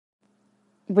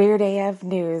Weird AF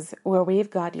News, where we've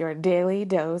got your daily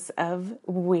dose of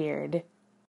weird.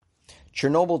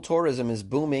 Chernobyl tourism is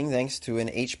booming thanks to an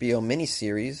HBO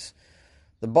miniseries.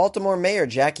 The Baltimore mayor,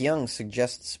 Jack Young,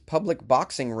 suggests public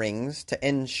boxing rings to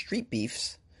end street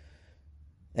beefs.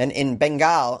 And in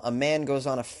Bengal, a man goes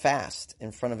on a fast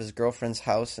in front of his girlfriend's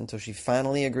house until she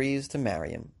finally agrees to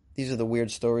marry him. These are the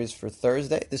weird stories for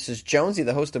Thursday. This is Jonesy,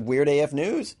 the host of Weird AF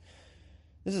News.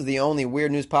 This is the only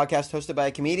weird news podcast hosted by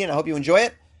a comedian. I hope you enjoy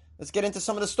it. Let's get into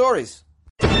some of the stories.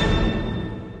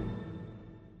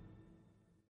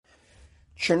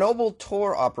 Chernobyl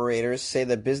tour operators say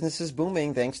that business is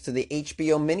booming thanks to the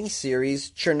HBO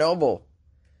miniseries Chernobyl.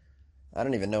 I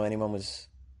don't even know anyone was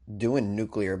doing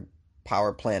nuclear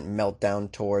power plant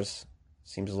meltdown tours.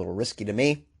 Seems a little risky to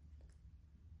me.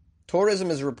 Tourism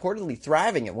is reportedly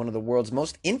thriving at one of the world's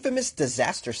most infamous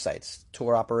disaster sites.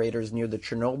 Tour operators near the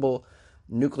Chernobyl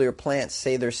nuclear plant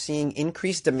say they're seeing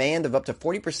increased demand of up to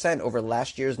 40% over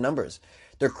last year's numbers.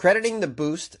 They're crediting the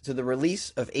boost to the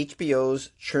release of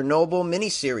HBO's Chernobyl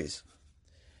miniseries.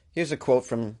 Here's a quote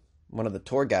from one of the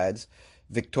tour guides,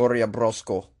 Victoria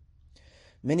Brosko.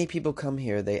 Many people come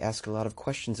here, they ask a lot of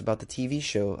questions about the TV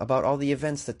show, about all the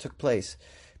events that took place.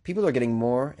 People are getting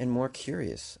more and more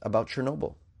curious about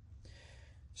Chernobyl.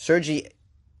 Sergei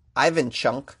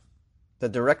Ivanchuk, the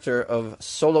director of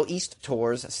Solo East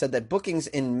Tours, said that bookings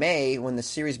in May, when the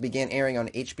series began airing on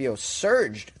HBO,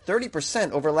 surged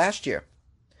 30% over last year.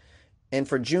 And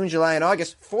for June, July, and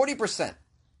August, 40%.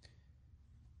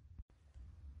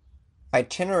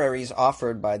 Itineraries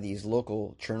offered by these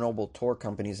local Chernobyl tour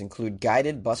companies include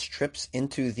guided bus trips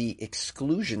into the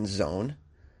exclusion zone,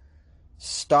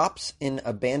 stops in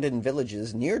abandoned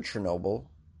villages near Chernobyl,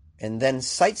 and then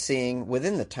sightseeing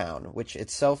within the town, which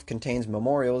itself contains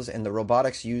memorials and the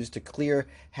robotics used to clear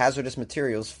hazardous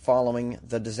materials following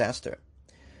the disaster.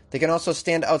 They can also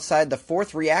stand outside the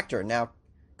fourth reactor, now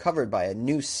covered by a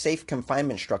new safe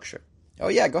confinement structure. Oh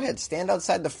yeah, go ahead, stand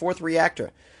outside the fourth reactor.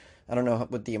 I don't know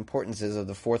what the importance is of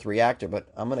the fourth reactor, but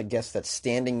I'm going to guess that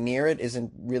standing near it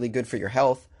isn't really good for your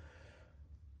health.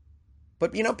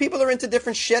 But, you know, people are into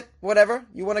different shit, whatever.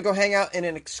 You want to go hang out in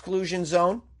an exclusion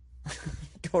zone?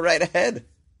 Go right ahead.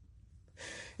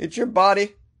 It's your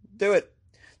body. Do it.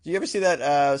 Do you ever see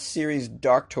that series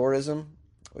Dark Tourism?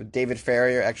 Where David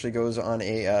Farrier actually goes on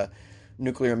a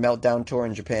nuclear meltdown tour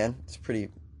in Japan. It's pretty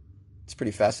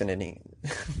fascinating.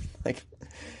 Like,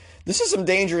 this is some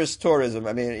dangerous tourism.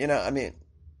 I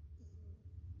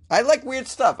like weird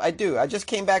stuff. I do. I just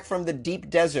came back from the deep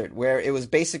desert where it was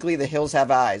basically The Hills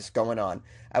Have Eyes going on.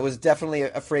 I was definitely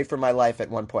afraid for my life at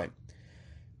one point.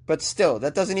 But still,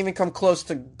 that doesn't even come close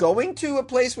to going to a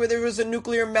place where there was a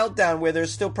nuclear meltdown, where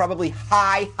there's still probably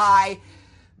high,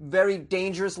 very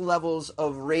dangerous levels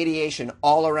of radiation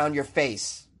all around your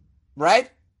face. Right?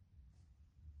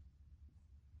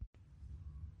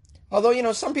 Although, you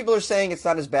know, some people are saying it's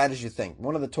not as bad as you think.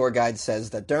 One of the tour guides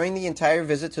says that during the entire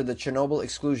visit to the Chernobyl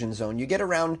exclusion zone, you get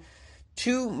around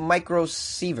 2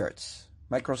 microsieverts.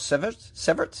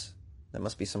 Microsieverts? That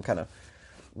must be some kind of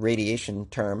radiation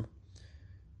term.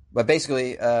 But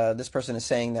basically, this person is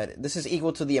saying that this is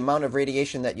equal to the amount of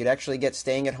radiation that you'd actually get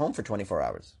staying at home for 24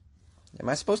 hours. Am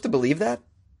I supposed to believe that?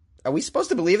 Are we supposed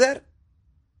to believe that?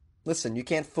 Listen, you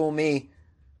can't fool me,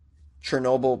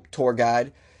 Chernobyl tour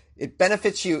guide. It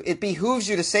benefits you. It behooves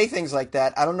you to say things like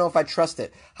that. I don't know if I trust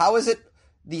it. How is it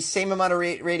the same amount of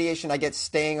radiation I get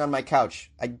staying on my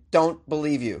couch? I don't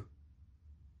believe you.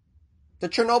 The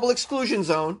Chernobyl exclusion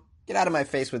zone. Get out of my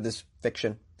face with this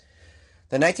fiction.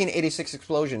 The 1986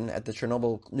 explosion at the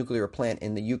Chernobyl nuclear plant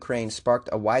in the Ukraine sparked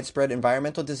a widespread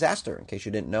environmental disaster, in case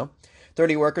you didn't know.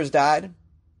 30 workers died.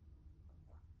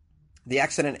 The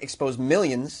accident exposed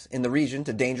millions in the region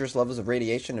to dangerous levels of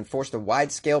radiation and forced a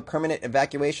wide-scale permanent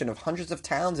evacuation of hundreds of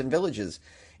towns and villages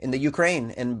in the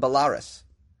Ukraine and Belarus.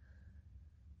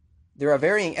 There are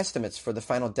varying estimates for the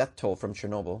final death toll from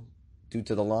Chernobyl due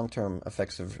to the long-term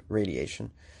effects of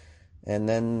radiation. And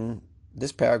then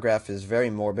this paragraph is very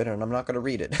morbid, and I'm not going to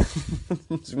read it.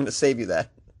 I'm just going to save you that.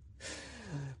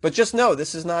 But just know,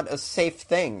 this is not a safe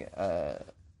thing that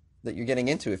you're getting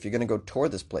into if you're going to go tour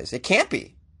this place. It can't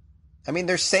be. I mean,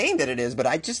 they're saying that it is, but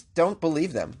I just don't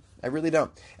believe them. I really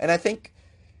don't. And I think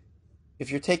if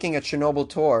you're taking a Chernobyl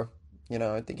tour, you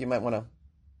know, I think you might want to...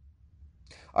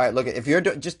 All right, look, if you're...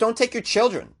 just don't take your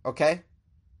children, okay?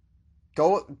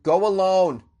 Go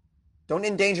alone. Don't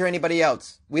endanger anybody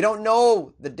else. We don't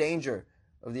know the danger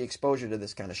of the exposure to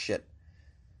this kind of shit.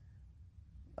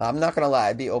 I'm not going to lie.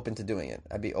 I'd be open to doing it.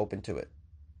 I'd be open to it.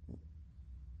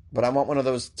 But I want one of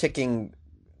those ticking,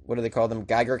 what do they call them,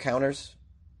 Geiger counters?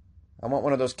 I want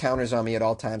one of those counters on me at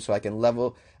all times so I can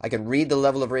read the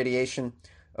level of radiation,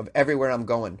 of everywhere I'm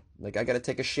going. Like, I got to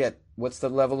take a shit. What's the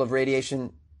level of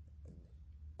radiation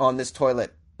on this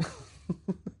toilet?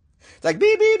 It's like,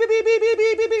 beep, beep, beep, beep, beep,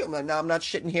 beep, beep, beep. I'm like, no, I'm not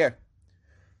shitting here.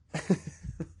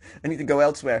 I need to go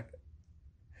elsewhere.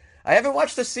 I haven't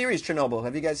watched the series Chernobyl.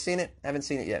 Have you guys seen it? I haven't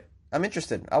seen it yet. I'm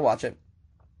interested. I'll watch it.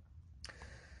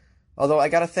 Although I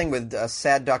got a thing with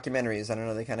sad documentaries. I don't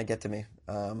know, they kind of get to me.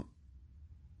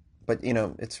 But, you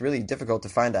know, it's really difficult to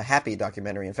find a happy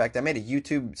documentary. In fact, I made a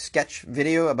YouTube sketch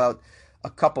video about a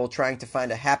couple trying to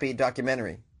find a happy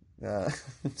documentary.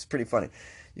 It's pretty funny.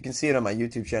 You can see it on my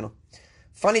YouTube channel.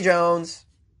 Funny Jones.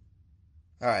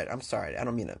 All right, I'm sorry. I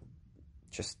don't mean to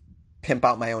just pimp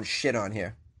out my own shit on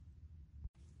here.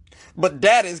 But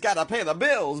daddy's got to pay the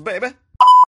bills, baby.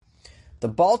 The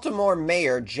Baltimore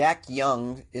mayor, Jack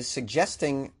Young, is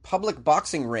suggesting public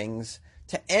boxing rings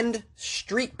to end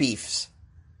street beefs.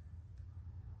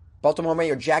 Baltimore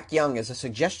Mayor Jack Young has a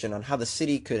suggestion on how the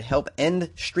city could help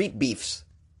end street beefs.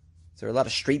 Is there a lot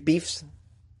of street beefs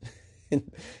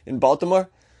in Baltimore?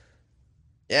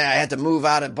 Yeah, I had to move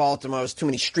out of Baltimore. There's too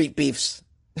many street beefs.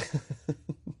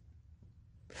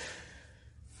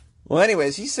 Well,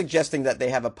 anyways, he's suggesting that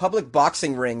they have a public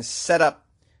boxing ring set up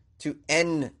to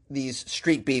end these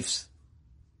street beefs.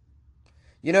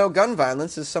 You know, gun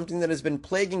violence is something that has been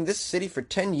plaguing this city for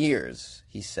 10 years,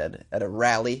 he said at a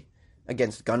rally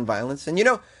against gun violence. And you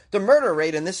know, the murder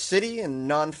rate in this city and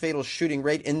non-fatal shooting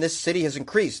rate in this city has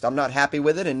increased. I'm not happy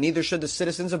with it, and neither should the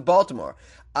citizens of Baltimore.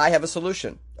 I have a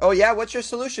solution. Oh yeah, what's your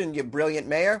solution, you brilliant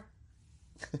mayor?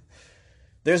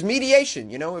 There's mediation.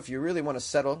 You know, if you really want to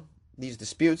settle these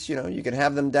disputes, you know, you can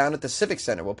have them down at the Civic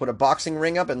Center. We'll put a boxing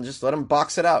ring up and just let them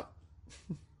box it out.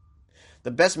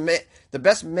 The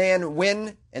best man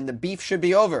win, and the beef should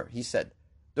be over, he said.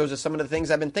 Those are some of the things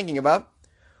I've been thinking about.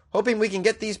 Hoping we can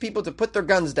get these people to put their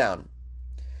guns down.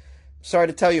 Sorry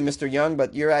to tell you, Mr. Young,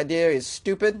 but your idea is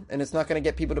stupid, and it's not going to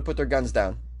get people to put their guns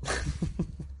down.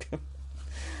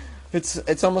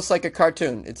 It's almost like a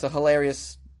cartoon. It's a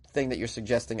hilarious thing that you're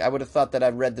suggesting. I would have thought that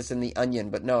I'd read this in The Onion,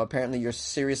 but no, apparently you're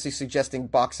seriously suggesting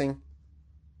boxing.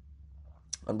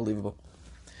 Unbelievable.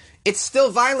 It's still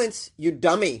violence, you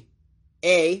dummy.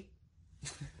 A.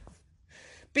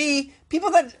 B,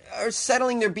 people that are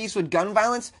settling their beefs with gun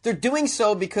violence, they're doing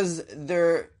so because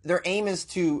their aim is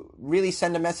to really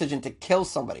send a message and to kill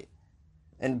somebody.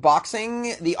 And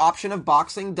boxing, the option of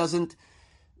boxing doesn't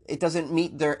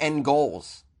meet their end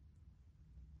goals.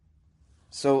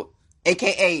 So,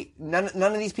 AKA, none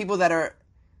of these people that are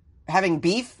having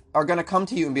beef are going to come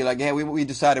to you and be like, hey, we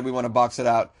decided we want to box it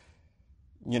out.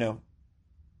 You know,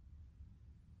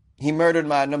 he murdered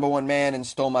my number one man and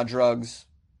stole my drugs.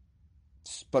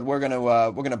 But we're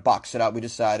gonna box it out. We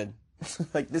decided.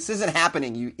 Like, this isn't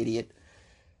happening, you idiot.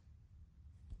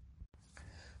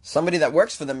 Somebody that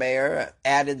works for the mayor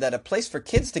added that a place for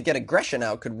kids to get aggression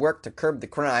out could work to curb the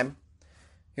crime.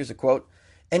 Here's a quote: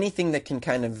 "Anything that can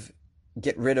kind of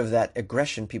get rid of that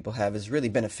aggression people have is really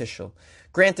beneficial.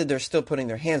 Granted, they're still putting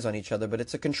their hands on each other, but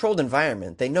it's a controlled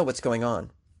environment. They know what's going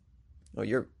on." Oh,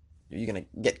 you're gonna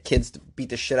get kids to beat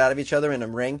the shit out of each other in a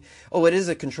ring? Oh, it is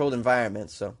a controlled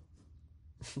environment, so.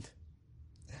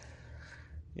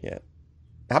 Yeah.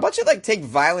 How about you take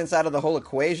violence out of the whole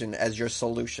equation as your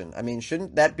solution? I mean,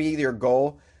 shouldn't that be your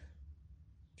goal?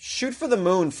 Shoot for the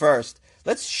moon first.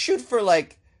 Let's shoot for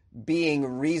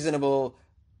being reasonable,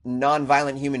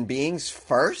 non-violent human beings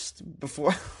first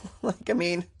before I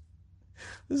mean,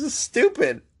 this is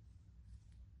stupid.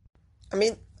 I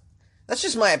mean, that's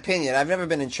just my opinion. I've never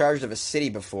been in charge of a city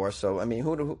before, so I mean,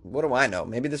 what do I know?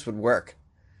 Maybe this would work.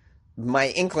 My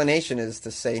inclination is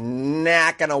to say,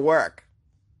 not gonna work.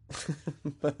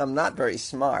 But I'm not very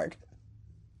smart.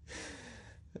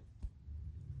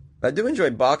 I do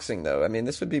enjoy boxing, though. I mean,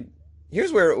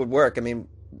 here's where it would work. I mean,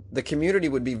 the community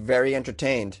would be very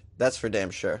entertained. That's for damn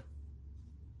sure.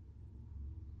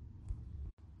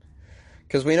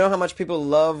 Because we know how much people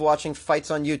love watching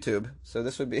fights on YouTube. So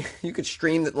this would be, you could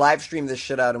live stream this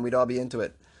shit out and we'd all be into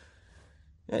it.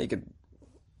 Yeah, you could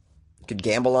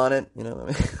gamble on it, you know.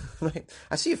 I mean,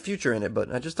 I see a future in it,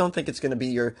 but I just don't think it's going to be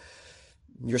your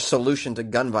solution to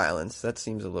gun violence. That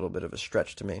seems a little bit of a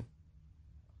stretch to me.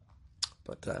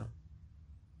 But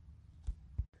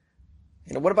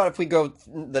what about if we go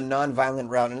the non-violent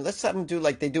route and let's have them do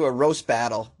they do a roast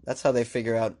battle. That's how they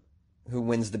figure out who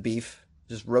wins the beef.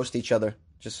 Just roast each other.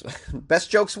 Just best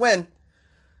jokes win.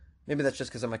 Maybe that's just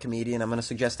because I'm a comedian. I'm going to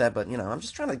suggest that, but I'm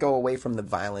just trying to go away from the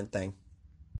violent thing.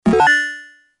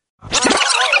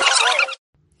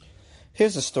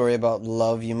 Here's a story about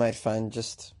love you might find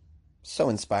just so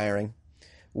inspiring.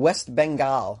 West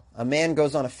Bengal. A man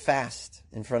goes on a fast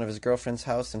in front of his girlfriend's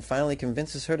house and finally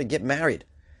convinces her to get married.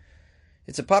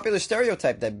 It's a popular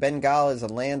stereotype that Bengal is a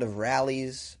land of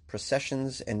rallies,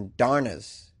 processions, and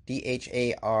dharnas.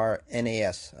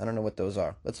 Dharnas. I don't know what those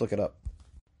are. Let's look it up.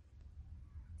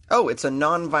 Oh, it's a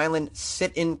non-violent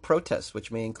sit-in protest,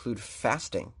 which may include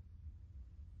fasting.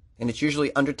 And it's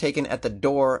usually undertaken at the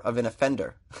door of an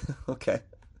offender. Okay.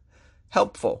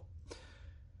 Helpful.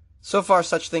 So far,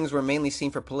 such things were mainly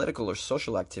seen for political or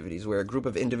social activities, where a group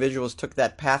of individuals took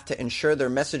that path to ensure their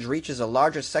message reaches a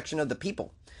larger section of the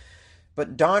people.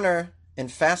 But dharna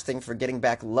and fasting for getting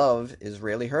back love is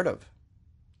rarely heard of,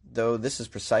 though this is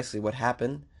precisely what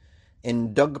happened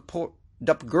in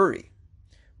Dupguri,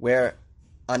 where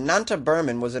Ananta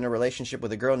Burman was in a relationship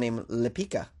with a girl named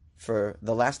Lipika for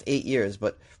the last 8 years,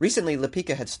 but recently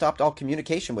Lipika had stopped all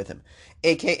communication with him,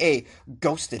 aka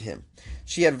ghosted him.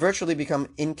 She had virtually become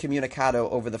incommunicado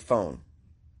over the phone.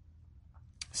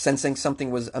 Sensing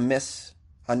something was amiss,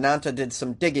 Ananta did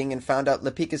some digging and found out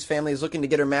Lipika's family is looking to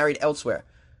get her married elsewhere.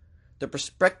 The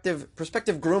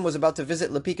prospective groom was about to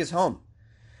visit Lipika's home.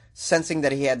 Sensing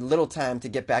that he had little time to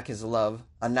get back his love,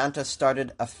 Ananta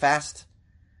started a fast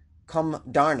cum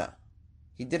dharna.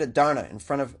 He did a dharna in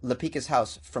front of Lipika's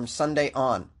house from Sunday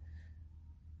on.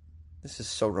 This is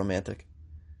so romantic.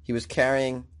 He was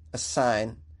carrying a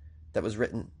sign that was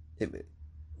written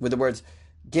with the words,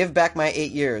 "Give back my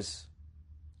 8 years."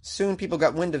 Soon people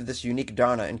got wind of this unique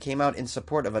dharna and came out in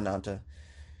support of Ananta.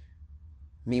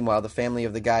 Meanwhile, the family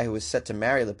of the guy who was set to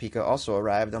marry Lipika also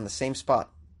arrived on the same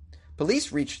spot.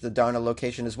 Police reached the dharna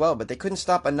location as well, but they couldn't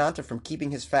stop Ananta from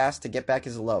keeping his fast to get back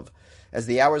his love. As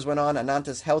the hours went on,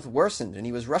 Ananta's health worsened and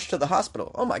he was rushed to the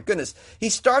hospital. Oh my goodness, he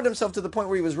starved himself to the point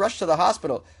where he was rushed to the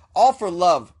hospital, all for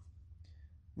love.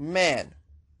 Man.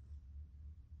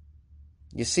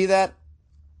 You see that?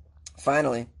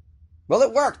 Finally. Well,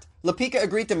 it worked. Lipika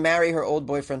agreed to marry her old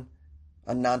boyfriend,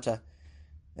 Ananta.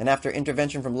 And after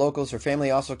intervention from locals, her family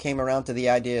also came around to the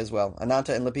idea as well.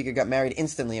 Ananta and Lipika got married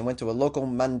instantly and went to a local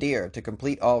mandir to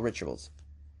complete all rituals.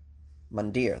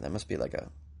 Mandir, that must be like a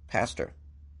pastor,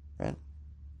 right?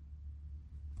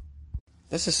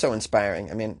 This is so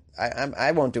inspiring. I mean,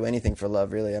 I won't do anything for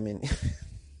love, really. I mean,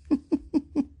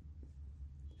 I'm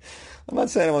not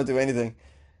saying I won't do anything.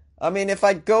 I mean, if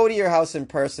I go to your house in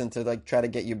person to like try to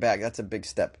get you back, that's a big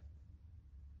step.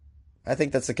 I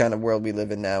think that's the kind of world we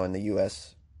live in now in the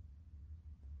U.S.,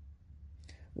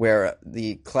 where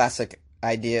the classic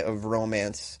idea of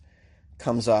romance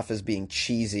comes off as being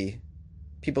cheesy.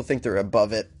 People think they're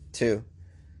above it, too.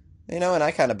 You know, and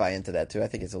I kind of buy into that, too. I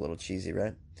think it's a little cheesy,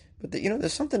 right? But,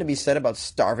 there's something to be said about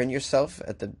starving yourself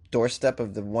at the doorstep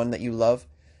of the one that you love.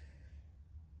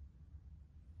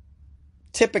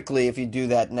 Typically, if you do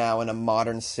that now in a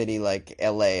modern city like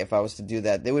LA, if I was to do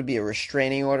that, there would be a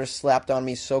restraining order slapped on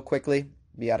me so quickly.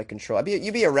 Be out of control.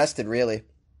 You'd be arrested, really.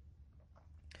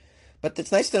 But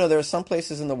it's nice to know there are some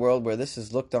places in the world where this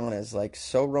is looked on as like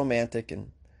so romantic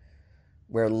and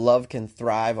where love can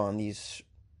thrive on these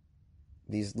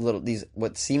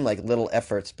what seem like little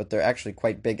efforts, but they're actually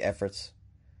quite big efforts.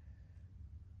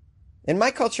 In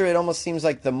my culture, it almost seems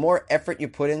like the more effort you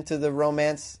put into the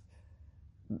romance,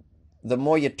 the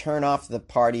more you turn off the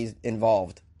parties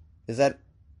involved.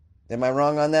 Am I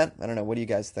wrong on that? I don't know. What do you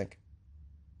guys think?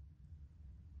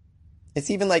 It's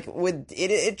even like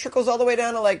it trickles all the way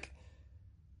down to like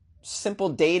simple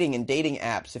dating and dating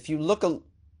apps. If you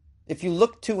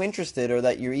look too interested or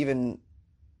that you're even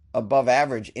above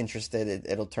average interested,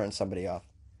 it'll turn somebody off.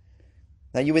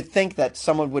 Now, you would think that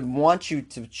someone would want you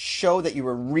to show that you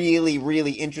were really,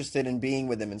 really interested in being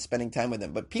with them and spending time with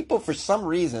them. But people, for some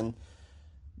reason,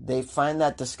 they find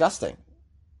that disgusting.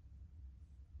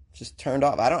 Just turned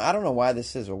off. I don't know why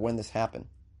this is or when this happened.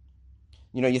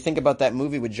 You think about that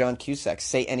movie with John Cusack,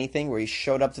 Say Anything, where he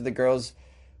showed up to the girl's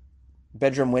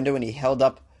bedroom window and he held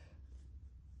up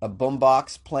a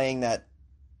boombox playing that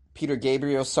Peter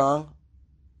Gabriel song.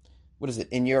 What is it?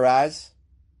 In Your Eyes?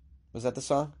 Was that the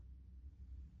song?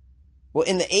 Well,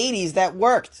 in the 80s, that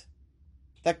worked.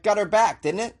 That got her back,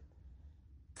 didn't it?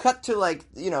 Cut to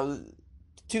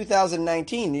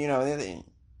 2019,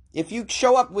 if you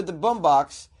show up with the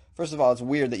boombox, first of all, it's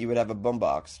weird that you would have a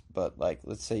boombox, but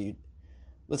let's say you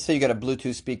got a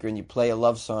Bluetooth speaker and you play a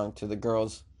love song to the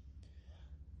girl's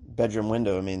bedroom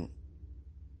window. I mean,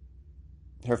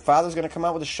 her father's going to come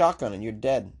out with a shotgun and you're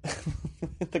dead.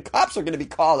 The cops are going to be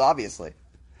called, obviously.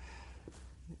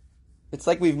 It's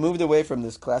like we've moved away from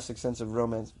this classic sense of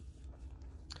romance.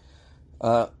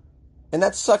 And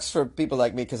that sucks for people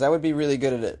like me because I would be really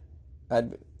good at it.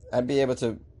 I'd be able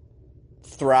to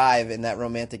thrive in that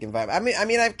romantic environment. I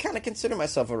mean, I kind of consider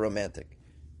myself a romantic.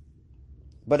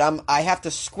 But I have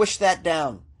to squish that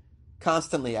down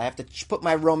constantly. I have to put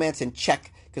my romance in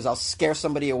check because I'll scare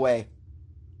somebody away.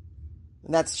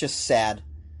 And that's just sad.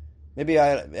 Maybe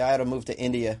I ought to move to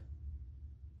India.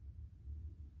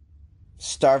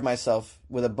 Starve myself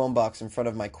with a boombox in front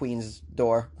of my queen's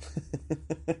door.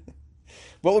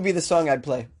 What would be the song I'd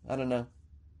play? I don't know.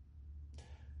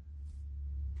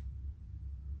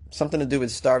 Something to do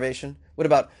with starvation? What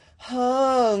about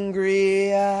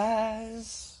hungry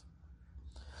eyes?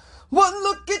 One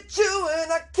look at you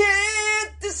and I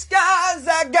can't disguise.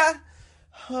 I got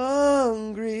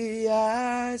hungry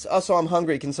eyes. Also, I'm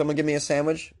hungry. Can someone give me a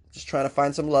sandwich? Just trying to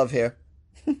find some love here.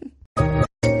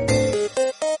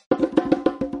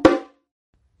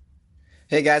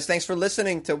 Hey guys, thanks for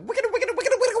listening to Wicked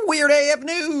Weird AF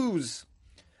News.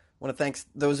 I want to thank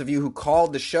those of you who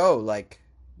called the show, like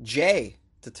Jay,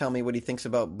 to tell me what he thinks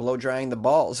about blow drying the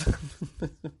balls.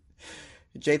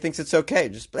 Jay thinks it's okay.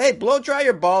 Just, hey, blow dry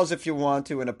your balls if you want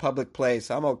to in a public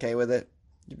place. I'm okay with it.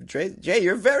 Jay,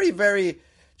 you're very, very...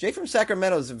 Jay from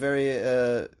Sacramento is a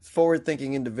very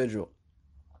forward-thinking individual.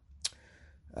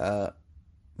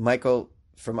 Michael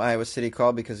from Iowa City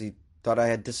called because he thought I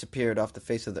had disappeared off the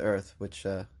face of the earth, which,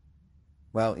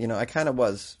 well, you know, I kind of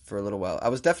was for a little while. I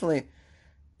was definitely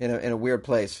in a weird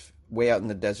place, way out in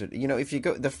the desert. You know, if you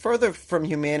go, the further from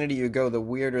humanity you go, the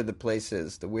weirder the place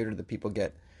is, the weirder the people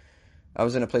get. I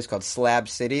was in a place called Slab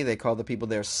City. They call the people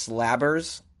there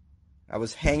slabbers. I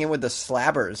was hanging with the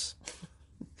slabbers.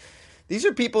 These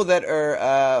are people that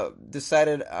are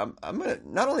decided, I'm going to,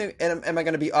 not only am I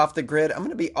going to be off the grid, I'm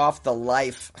going to be off the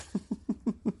life.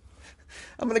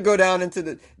 I'm going to go down into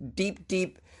the deep,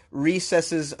 deep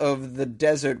recesses of the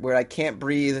desert where I can't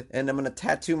breathe, and I'm going to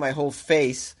tattoo my whole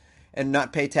face and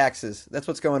not pay taxes. That's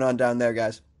what's going on down there,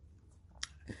 guys.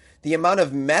 The amount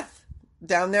of meth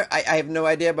down there, I have no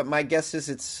idea, but my guess is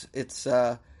it's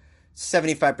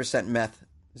 75% meth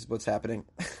is what's happening.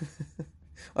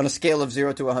 On a scale of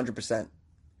 0 to 100%.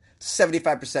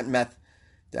 75% meth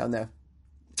down there.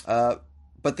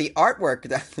 But the artwork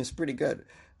down is pretty good.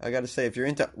 I got to say, if you're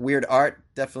into weird art,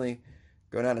 definitely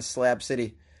go down to Slab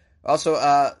City. Also,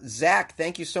 Zach,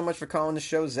 thank you so much for calling the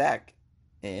show, Zach.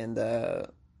 And,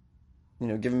 you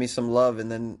know, giving me some love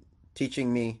and then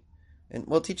teaching me, and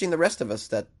well, teaching the rest of us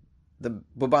that the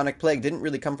bubonic plague didn't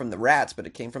really come from the rats, but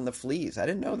it came from the fleas. I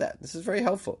didn't know that. This is very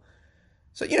helpful.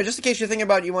 So, you know, just in case you're thinking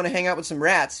about you want to hang out with some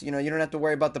rats, you know, you don't have to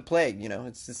worry about the plague, you know.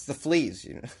 It's the fleas,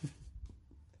 you know.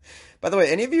 By the way,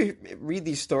 any of you read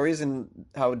these stories and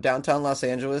how downtown Los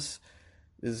Angeles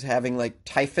is having, like,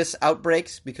 typhus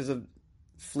outbreaks because of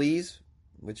fleas,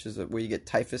 which is where you get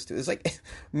typhus too. It's like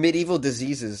medieval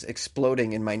diseases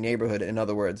exploding in my neighborhood, in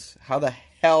other words. How the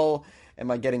hell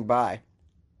am I getting by?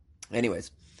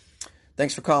 Anyways,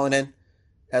 thanks for calling in.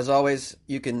 As always,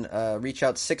 you can reach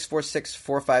out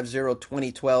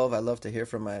 646-450-2012. I love to hear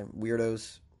from my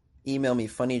weirdos. Email me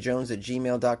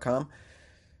funnyjones@gmail.com.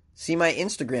 See my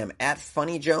Instagram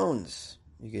 @funnyjones.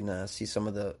 You can see some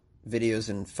of the videos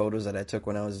and photos that I took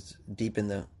when I was deep in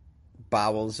the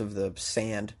bowels of the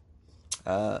sand.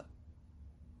 And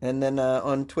then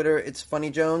on Twitter, it's Funny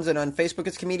Jones, and on Facebook,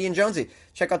 it's Comedian Jonesy.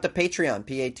 Check out the Patreon,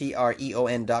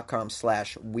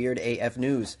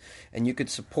 patreon.com/WeirdAFNews, and you could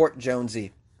support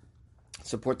Jonesy.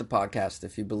 Support the podcast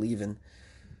if you believe in,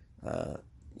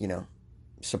 you know,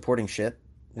 supporting shit.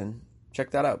 And check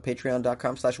that out,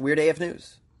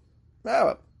 patreon.com/WeirdAFNews.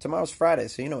 Oh, tomorrow's Friday,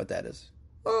 so you know what that is.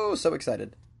 Oh, so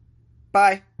excited.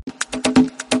 Bye.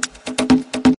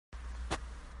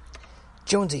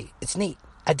 Jonesy, it's neat.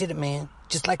 I did it, man.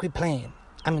 Just like we planned.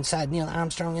 I'm inside Neil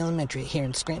Armstrong Elementary here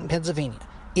in Scranton, Pennsylvania.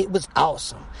 It was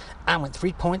awesome. I went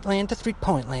three-point land to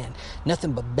three-point land.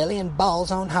 Nothing but belly and balls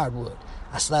on hardwood.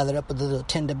 I slathered up with a little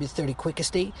 10W30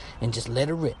 Quick-Estate and just let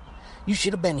her rip. You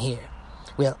should have been here.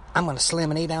 Well, I'm going to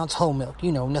slam an 8-ounce whole milk,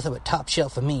 you know, nothing but top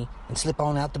shelf for me, and slip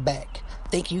on out the back.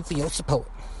 Thank you for your support.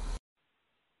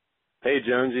 Hey,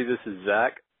 Jonesy, this is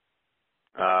Zach.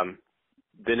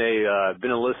 Been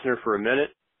a listener for a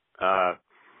minute.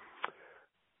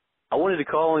 I wanted to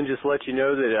call and just let you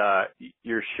know that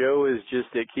your show is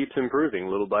just, it keeps improving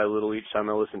little by little each time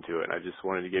I listen to it. And I just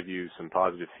wanted to give you some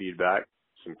positive feedback,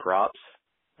 some props.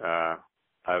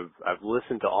 I've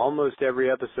listened to almost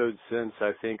every episode since,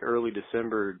 I think, early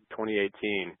December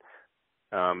 2018.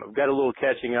 I've got a little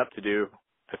catching up to do,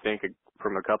 I think,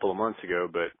 from a couple of months ago,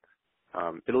 but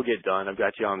it'll get done. I've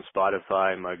got you on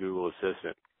Spotify and my Google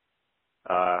Assistant.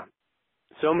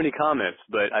 So many comments,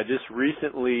 but I just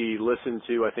recently listened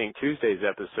to, I think, Tuesday's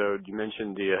episode. You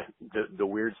mentioned the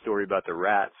weird story about the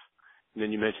rats, and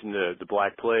then you mentioned the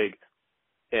Black Plague.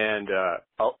 And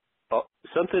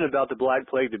something about the Black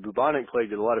Plague, the bubonic plague,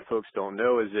 that a lot of folks don't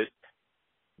know is that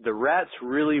the rats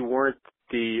really weren't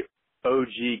the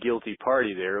OG guilty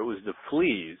party there. It was the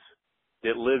fleas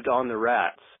that lived on the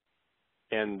rats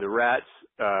and the rats,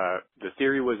 the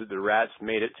theory was that the rats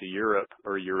made it to Europe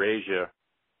or Eurasia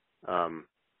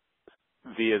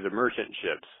via the merchant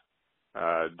ships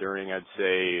during, I'd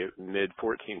say,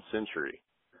 mid-14th century.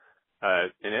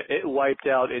 And it wiped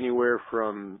out anywhere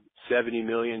from 70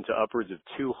 million to upwards of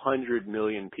 200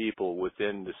 million people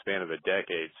within the span of a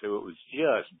decade. So it was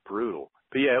just brutal.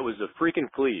 But yeah, it was the freaking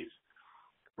fleas.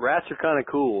 Rats are kind of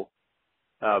cool,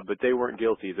 but they weren't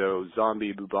guilty, though.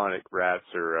 Zombie bubonic rats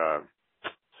are,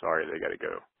 sorry, they gotta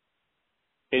go.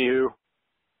 Anywho,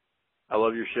 I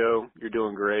love your show. You're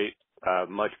doing great.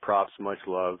 Much props, much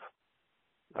love.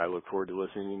 I look forward to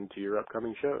listening to your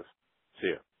upcoming shows. See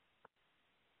ya.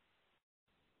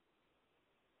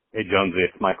 Hey, Jonesy,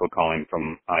 it's Michael calling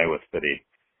from Iowa City.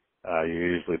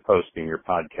 You're usually posting your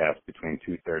podcast between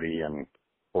 2:30 and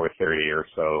 4:30 or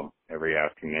so every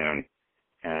afternoon,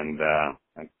 and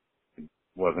it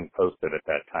wasn't posted at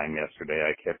that time yesterday.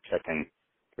 I kept checking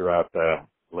throughout the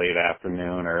late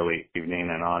afternoon, early evening,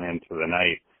 and on into the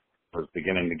night. I was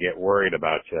beginning to get worried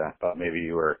about you. I thought maybe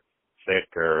you were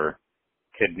sick or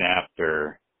kidnapped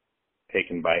or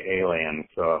taken by aliens,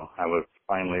 so I was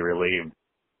finally relieved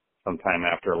sometime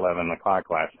after 11 o'clock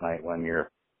last night when your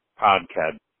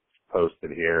podcast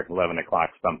posted here, 11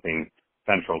 o'clock something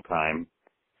Central Time.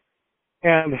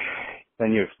 And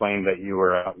then you explained that you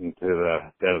were out into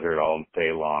the desert all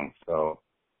day long, so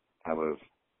I was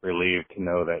relieved to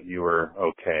know that you were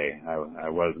okay. I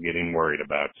was getting worried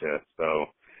about you. So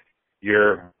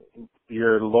your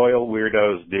loyal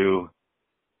weirdos do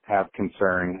have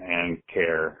concern and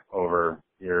care over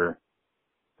your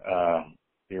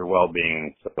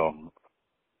well-being, so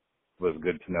it was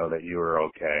good to know that you were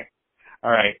okay.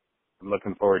 All right, I'm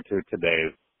looking forward to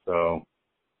today's, so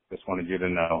just wanted you to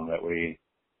know that we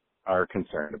are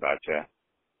concerned about you.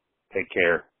 Take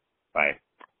care. Bye.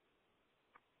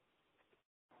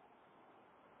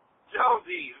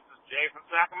 Jonesy, this is Jay from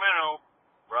Sacramento.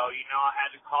 Bro, you know I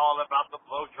had to call about the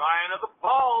blow drying of the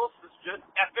balls. It's just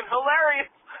effing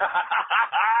hilarious.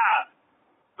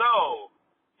 So,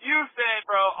 you said,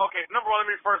 bro, okay, number one,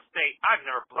 let me first state, I've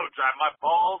never blow dried my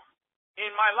balls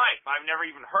in my life. I've never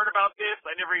even heard about this.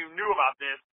 I never even knew about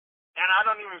this. And I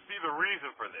don't even see the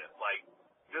reason for this. Like,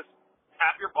 just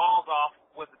tap your balls off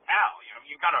with a towel. You know,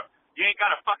 you ain't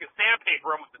gotta fucking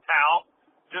sandpaper them with the towel.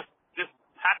 Just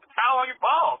tap the towel on your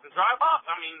balls and dry them off.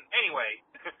 I mean, anyway,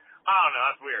 I don't know,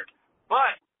 that's weird.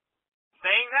 But,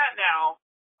 saying that now,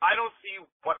 I don't see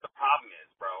what the problem is,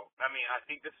 bro. I mean, I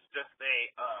think this is just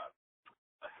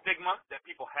a stigma that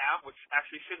people have, which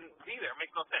actually shouldn't be there. It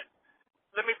makes no sense.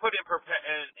 Let me put it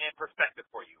in perspective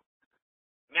for you.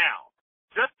 Now,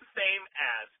 just the same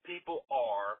as people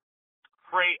are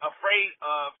afraid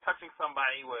of touching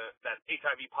somebody that's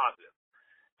HIV positive.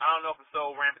 I don't know if it's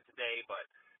so rampant today, but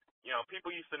you know, people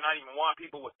used to not even want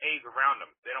people with AIDS around them.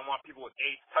 They don't want people with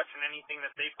AIDS touching anything that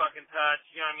they fucking touch.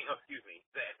 You know what I mean? Oh, excuse me,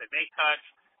 that they touch.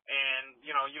 And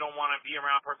you know, you don't want to be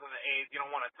around a person with AIDS. You don't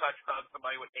want to hug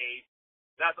somebody with AIDS.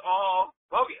 That's all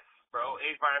bogus, bro.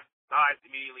 AIDS virus dies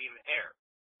immediately in the air.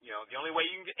 You know, the only way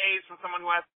you can get AIDS from someone who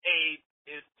has AIDS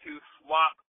is to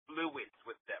swap fluids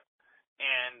with them.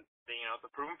 And, you know, it's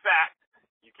a proven fact.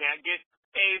 You can't get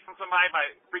AIDS from somebody by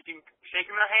freaking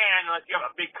shaking their hand unless you have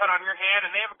a big cut on your hand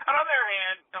and they have a cut on their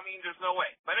hand. I mean, there's no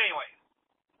way. But anyways,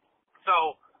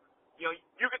 so, you know,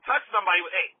 you could touch somebody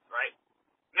with AIDS, right?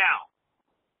 Now,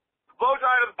 the blow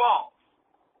dryer to the balls.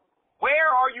 Where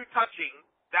are you touching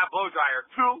that blow dryer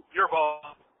to your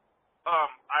balls?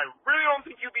 I really don't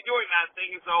think you'd be doing that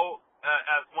thing, so,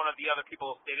 as one of the other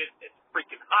people stated, it's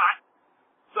freaking hot.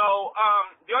 So,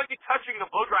 the only thing touching the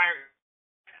blow dryer,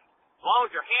 as long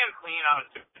as your hand's clean out of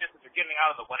the distance you're getting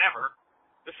out of the whatever,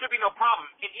 there should be no problem.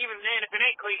 And even then, if it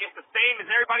ain't clean, it's the same as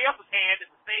everybody else's hand. It's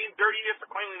the same dirtiness or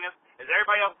cleanliness as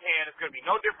everybody else's hand. It's going to be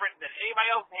no different than anybody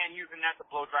else's hand using that to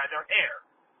blow dry their hair.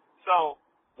 So,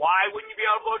 why wouldn't you be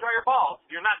able to blow dry your balls?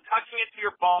 You're not touching it to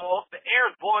your balls. The air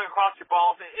is blowing across your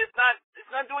balls. It's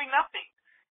not doing nothing.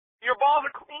 Your balls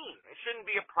are clean. It shouldn't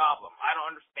be a problem. I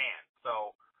don't understand.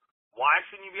 So, why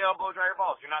shouldn't you be able to blow dry your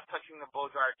balls? You're not touching the blow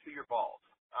dryer to your balls.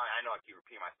 I know I keep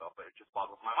repeating myself, but it just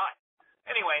boggles my mind.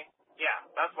 Anyway, yeah,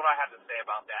 that's what I have to say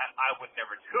about that. I would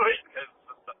never do it because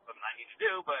it's something I need to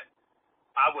do, but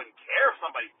I wouldn't care if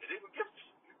somebody did it.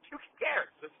 Who cares?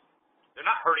 They're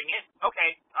not hurting it.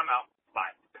 Okay, I'm out.